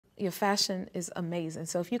your fashion is amazing.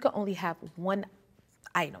 So if you could only have one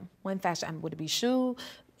item, one fashion item, would it be shoe?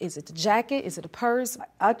 Is it the jacket? Is it a purse?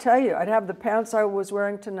 I'll tell you, I'd have the pants I was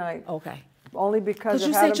wearing tonight. Okay. Only because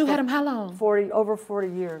you said you had them how long? Over 40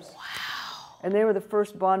 years. Wow. And they were the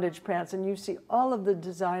first bondage pants. And you see all of the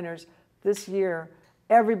designers this year,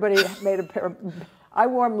 everybody made a pair of, I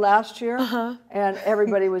wore them last year, and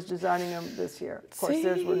everybody was designing them this year. Of course,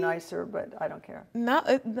 theirs were nicer, but I don't care. No,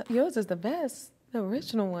 yours is the best, the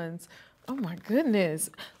original ones. Oh my goodness.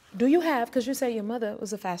 Do you have, because you say your mother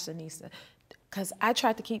was a fashionista, because I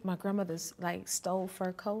tried to keep my grandmother's like stole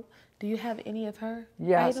fur coat. Do you have any of her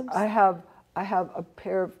items? I have a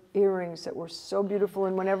pair of earrings that were so beautiful,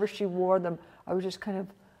 and whenever she wore them, I would just kind of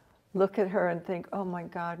look at her and think, oh my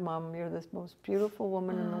God, Mom, you're the most beautiful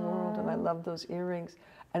woman in the world, and I love those earrings.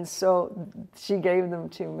 And so she gave them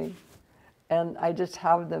to me, and I just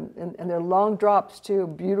have them, and they're long drops too,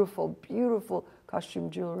 beautiful, beautiful costume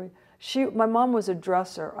jewelry. My mom was a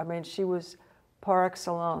dresser. I mean, she was par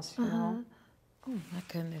excellence, you know. Oh my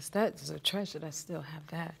goodness, that is a treasure that I still have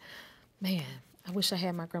that. Man, I wish I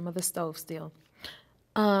had my grandmother's stove still.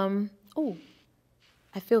 Oh,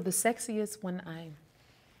 I feel the sexiest when I'm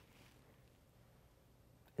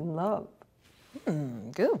in love.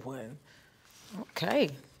 Good one. Okay.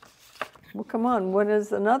 Well, come on, when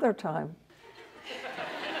is another time?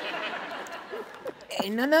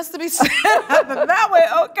 Ain't nothing else to be said after that way,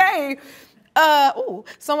 okay.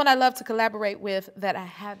 Someone I love to collaborate with that I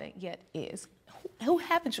haven't yet is, who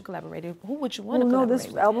haven't you collaborated with? Who would you want to collaborate with?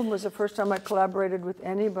 No, this album was the first time I collaborated with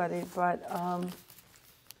anybody, but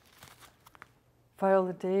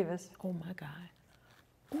Viola Davis. Oh my God.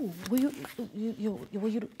 Ooh, will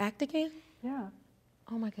you act again? Yeah.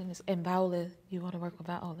 Oh my goodness. And Viola, you want to work with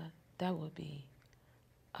Viola? That would be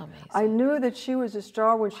amazing. I knew that she was a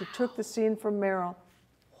star when she took the scene from Meryl.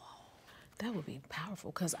 Whoa. That would be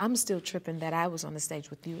powerful, because I'm still tripping that I was on the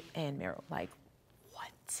stage with you and Meryl. Like,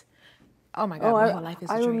 what? Oh my God, my whole life is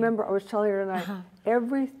a dream. I remember, I was telling her tonight,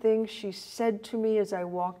 everything she said to me as I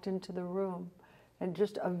walked into the room, and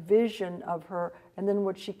just a vision of her, and then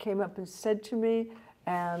what she came up and said to me,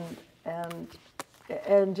 and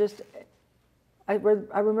just, I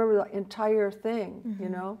remember the entire thing, you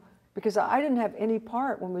know, because I didn't have any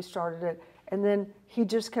part when we started it, and then he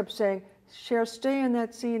just kept saying, Cher, stay in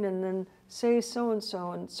that scene, and then say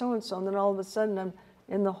so-and-so, and so-and-so, and then all of a sudden I'm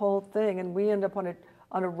in the whole thing, and we end up on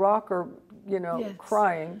a rocker, you know,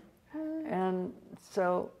 crying, and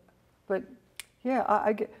so, but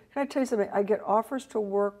yeah, can I tell you something? I get offers to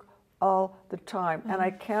work all the time, and I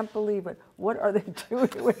can't believe it. What are they doing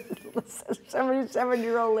with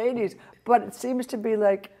 77-year-old ladies? But it seems to be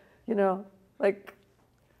like, you know, like,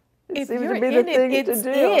 it seems to be the thing to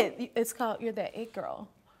do. It's called, you're that it girl.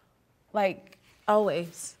 Like,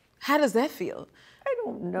 always. How does that feel? I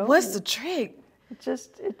don't know. What's the trick? It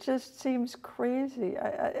just seems crazy.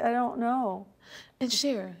 I don't know. And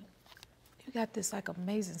Cher, you got this like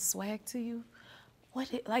amazing swag to you.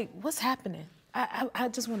 What's happening? I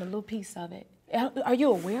just want a little piece of it. Are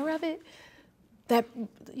you aware of it? That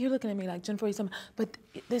you're looking at me like, Jennifer, you're talking, but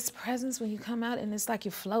this presence when you come out and it's like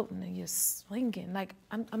you're floating and you're swinging. Like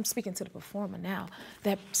I'm speaking to the performer now.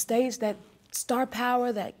 That stage, that star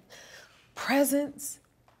power, that presence.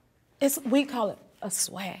 We call it a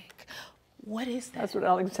swag. What is that? That's what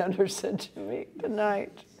Alexander said to me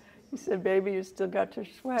tonight. He said, baby, you still got your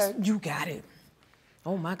swag. You got it.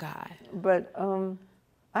 Oh my God. But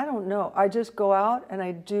I don't know. I just go out and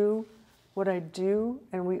I do what I do,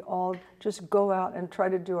 and we all just go out and try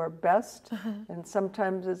to do our best. And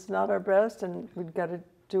sometimes it's not our best, and we've got to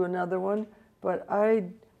do another one. But I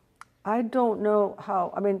don't know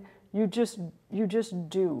how. I mean, you just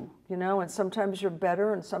do, you know. And sometimes you're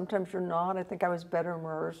better, and sometimes you're not. I think I was better in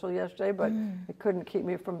rehearsal yesterday, but it couldn't keep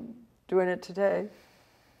me from doing it today.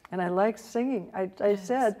 And I like singing. I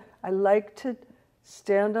said I like to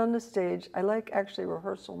stand on the stage. I like actually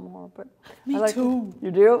rehearsal more, but me I like too.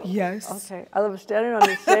 You do? Yes. Okay. I love standing on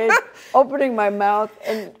the stage, opening my mouth,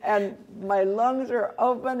 and my lungs are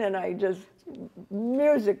open, and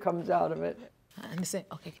music comes out of it. I understand.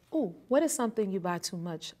 Okay. Ooh, what is something you buy too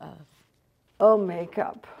much of? Oh,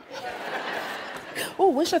 makeup. Ooh,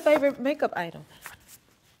 what's your favorite makeup item?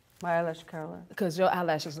 My eyelash curler. Because your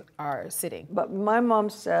eyelashes are sitting. But my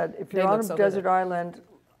mom said, if you're on a desert island,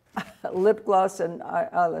 lip gloss and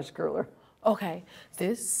eyelash curler. Okay,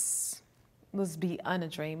 this must be a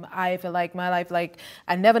dream. I feel like my life, like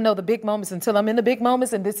I never know the big moments until I'm in the big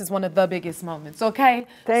moments, and this is one of the biggest moments, okay?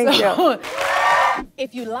 Thank you.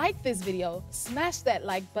 If you like this video, smash that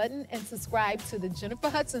like button and subscribe to the Jennifer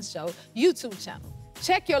Hudson Show YouTube channel.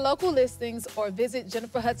 Check your local listings or visit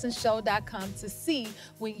JenniferHudsonShow.com to see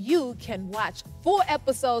when you can watch full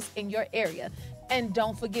episodes in your area. And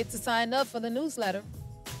don't forget to sign up for the newsletter.